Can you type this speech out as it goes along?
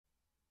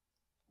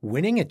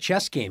Winning a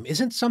chess game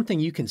isn't something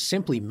you can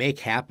simply make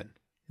happen.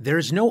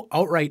 There's no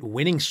outright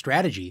winning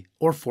strategy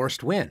or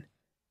forced win.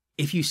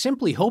 If you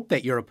simply hope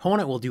that your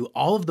opponent will do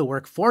all of the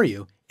work for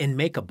you and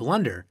make a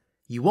blunder,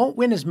 you won't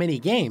win as many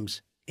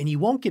games and you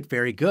won't get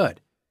very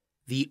good.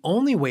 The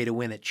only way to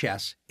win at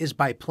chess is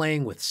by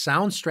playing with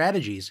sound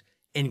strategies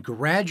and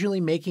gradually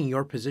making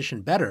your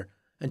position better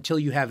until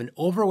you have an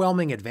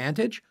overwhelming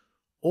advantage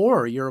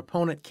or your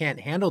opponent can't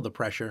handle the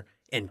pressure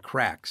and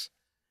cracks.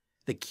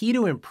 The key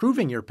to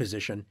improving your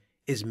position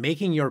is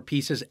making your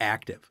pieces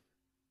active.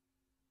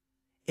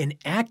 An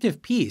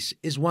active piece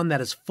is one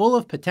that is full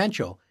of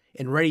potential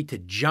and ready to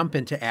jump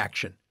into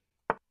action.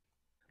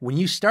 When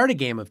you start a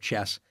game of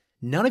chess,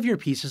 none of your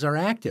pieces are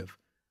active.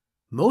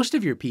 Most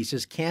of your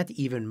pieces can't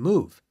even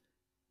move.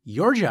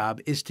 Your job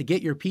is to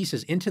get your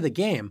pieces into the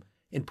game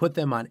and put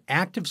them on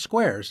active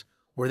squares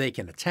where they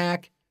can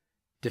attack,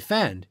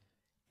 defend,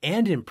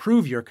 and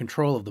improve your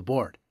control of the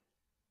board.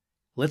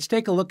 Let's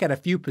take a look at a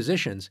few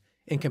positions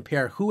and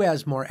compare who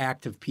has more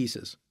active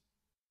pieces.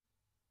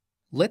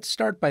 Let's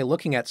start by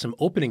looking at some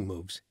opening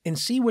moves and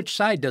see which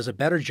side does a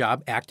better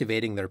job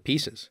activating their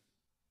pieces.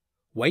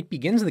 White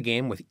begins the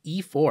game with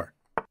e4,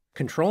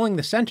 controlling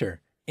the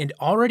center and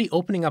already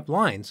opening up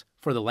lines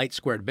for the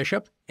light-squared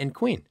bishop and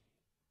queen.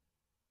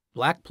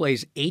 Black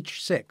plays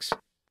h6.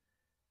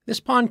 This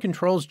pawn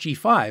controls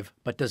g5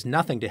 but does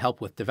nothing to help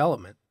with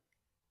development.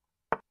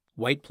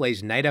 White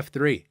plays knight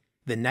f3.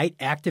 The knight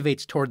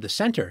activates toward the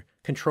center,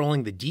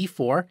 controlling the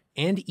d4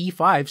 and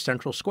e5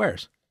 central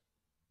squares.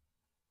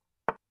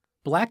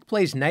 Black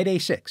plays knight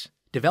a6,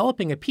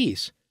 developing a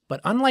piece,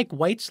 but unlike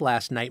White's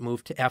last knight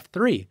move to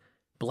f3,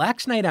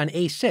 Black's knight on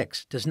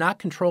a6 does not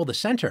control the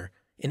center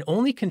and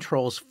only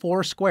controls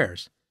 4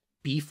 squares,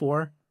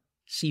 b4,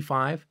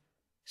 c5,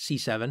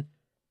 c7,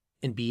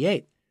 and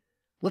b8.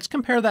 Let's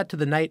compare that to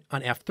the knight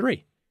on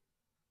f3.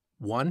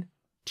 1,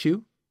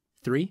 2,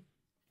 3,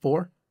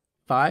 4,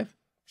 5,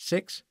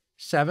 6,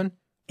 7,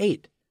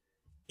 8.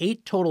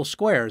 8 total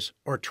squares,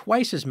 or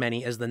twice as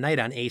many as the knight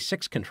on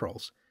a6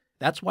 controls.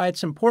 That's why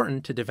it's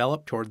important to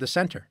develop toward the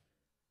center.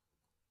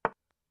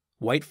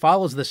 White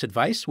follows this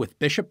advice with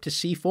bishop to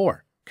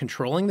c4,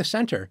 controlling the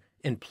center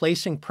and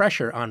placing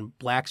pressure on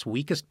Black's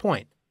weakest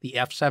point, the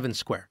f7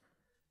 square.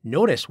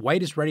 Notice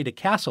White is ready to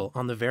castle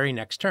on the very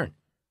next turn.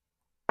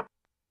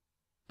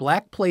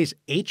 Black plays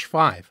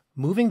h5,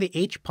 moving the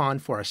h-pawn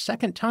for a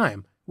second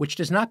time, which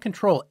does not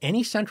control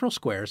any central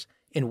squares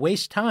and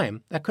wastes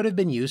time that could have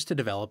been used to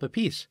develop a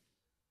piece.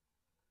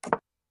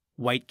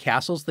 White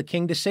castles the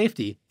king to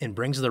safety and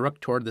brings the rook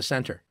toward the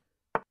center.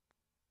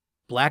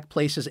 Black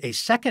places a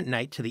second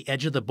knight to the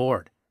edge of the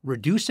board,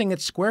 reducing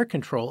its square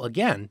control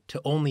again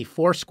to only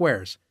 4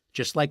 squares,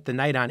 just like the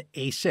knight on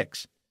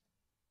a6.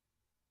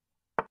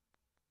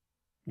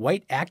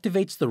 White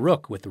activates the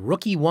rook with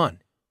rook e1.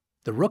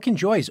 The rook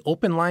enjoys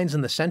open lines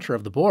in the center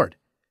of the board.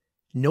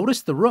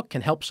 Notice the rook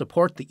can help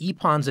support the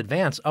e-pawn's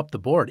advance up the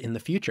board in the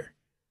future.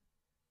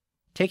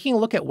 Taking a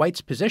look at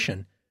White's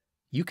position,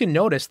 you can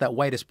notice that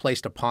White has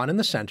placed a pawn in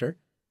the center,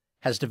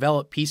 has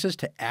developed pieces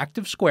to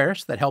active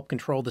squares that help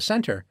control the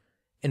center,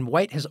 and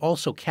White has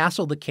also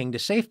castled the king to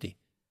safety.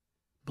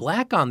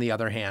 Black, on the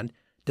other hand,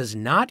 does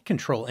not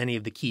control any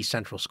of the key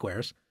central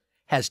squares,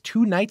 has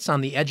 2 knights on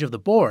the edge of the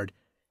board,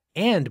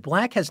 and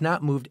Black has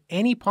not moved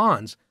any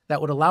pawns that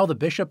would allow the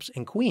bishops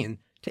and queen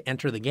to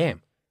enter the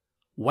game.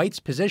 White's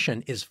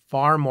position is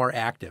far more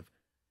active.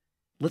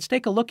 Let's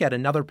take a look at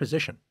another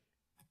position.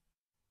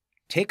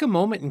 Take a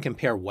moment and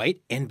compare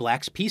White and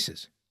Black's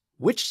pieces.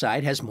 Which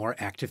side has more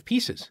active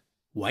pieces,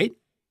 White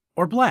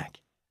or Black?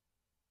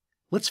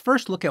 Let's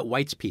first look at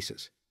White's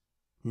pieces.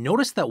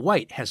 Notice that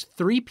White has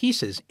 3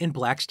 pieces in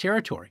Black's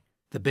territory,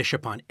 the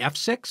bishop on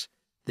f6,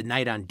 the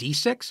knight on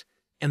d6,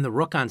 and the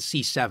rook on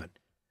c7.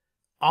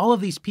 All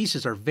of these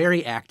pieces are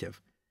very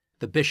active.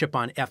 The bishop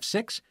on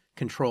f6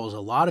 controls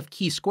a lot of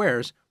key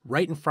squares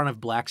right in front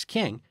of Black's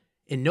king,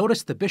 and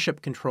notice the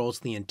bishop controls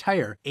the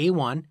entire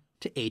a1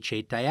 to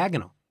h8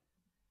 diagonal.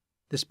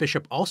 This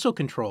bishop also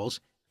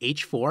controls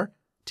h4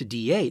 to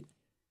d8,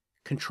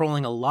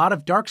 controlling a lot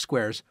of dark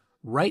squares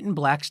right in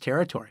Black's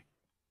territory.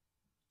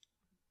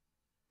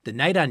 The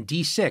knight on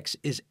d6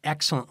 is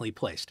excellently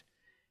placed.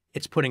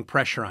 It's putting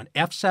pressure on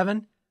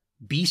f7,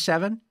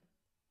 b7,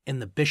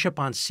 and the bishop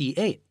on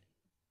c8.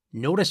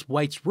 Notice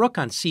White's rook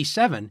on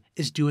c7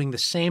 is doing the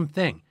same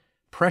thing,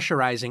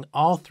 pressurizing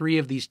all 3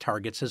 of these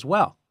targets as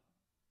well.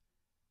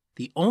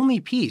 The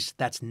only piece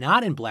that's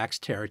not in Black's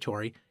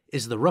territory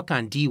is the rook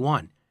on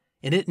d1,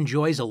 and it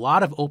enjoys a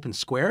lot of open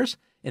squares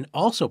and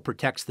also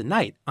protects the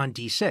knight on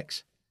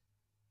d6.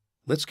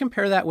 Let's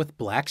compare that with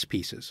Black's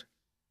pieces.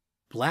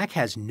 Black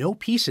has no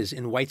pieces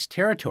in White's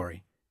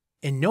territory,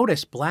 and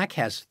notice Black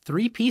has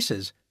 3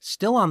 pieces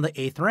still on the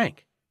 8th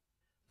rank.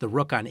 The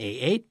rook on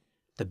a8,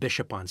 the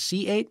bishop on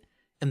c8,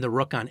 and the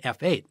rook on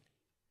f8.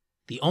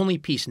 The only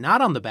piece not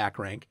on the back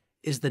rank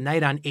is the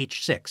knight on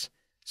h6,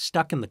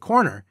 stuck in the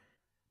corner.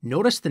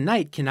 Notice the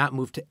knight cannot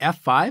move to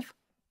f5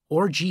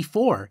 or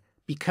g4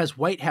 because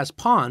White has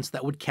pawns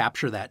that would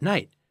capture that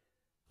knight.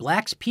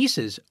 Black's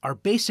pieces are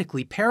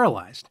basically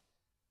paralyzed.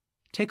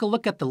 Take a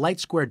look at the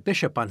light-squared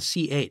bishop on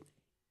c8.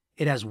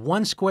 It has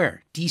one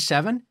square,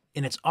 d7,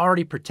 and it's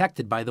already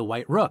protected by the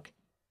white rook.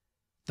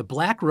 The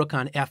black rook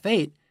on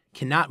f8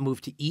 cannot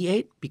move to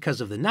e8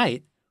 because of the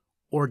knight,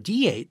 or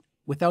d8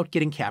 without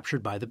getting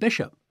captured by the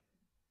bishop.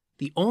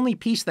 The only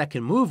piece that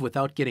can move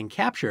without getting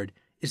captured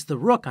is the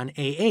rook on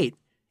a8,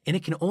 and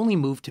it can only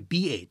move to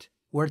b8,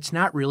 where it's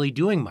not really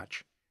doing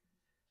much.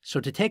 So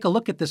to take a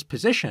look at this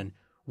position,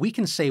 we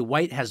can say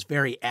white has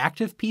very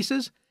active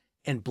pieces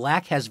and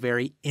black has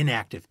very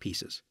inactive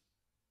pieces.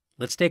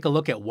 Let's take a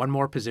look at one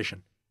more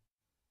position.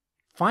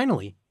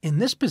 Finally, in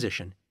this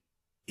position,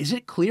 is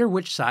it clear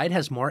which side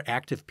has more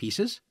active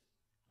pieces?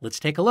 Let's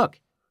take a look.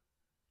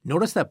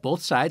 Notice that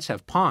both sides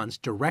have pawns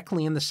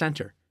directly in the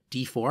center,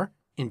 d4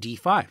 and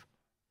d5.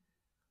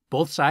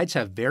 Both sides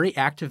have very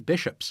active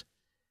bishops.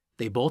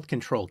 They both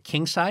control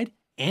kingside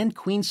and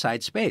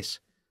queenside space.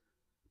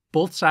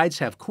 Both sides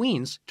have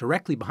queens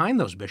directly behind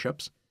those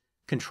bishops,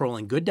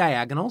 controlling good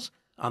diagonals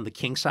on the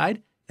king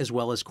side as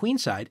well as queen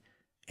side,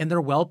 and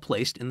they're well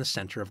placed in the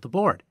center of the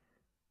board.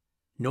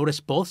 Notice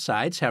both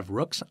sides have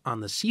rooks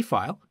on the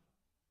c-file,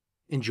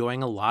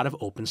 enjoying a lot of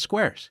open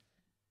squares.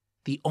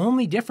 The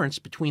only difference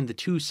between the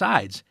two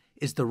sides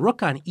is the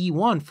rook on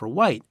e1 for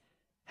white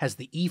has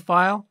the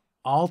e-file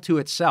all to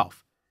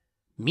itself.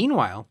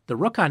 Meanwhile, the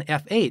rook on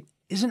f8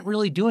 isn't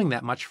really doing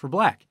that much for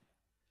black.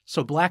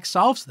 So black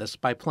solves this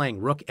by playing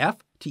rook f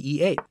to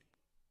e8.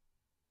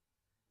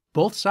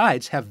 Both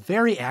sides have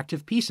very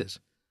active pieces.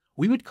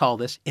 We would call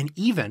this an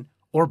even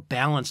or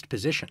balanced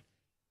position.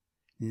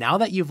 Now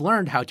that you've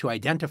learned how to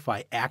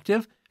identify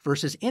active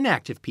versus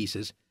inactive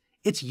pieces,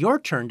 it's your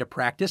turn to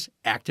practice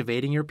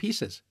activating your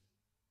pieces.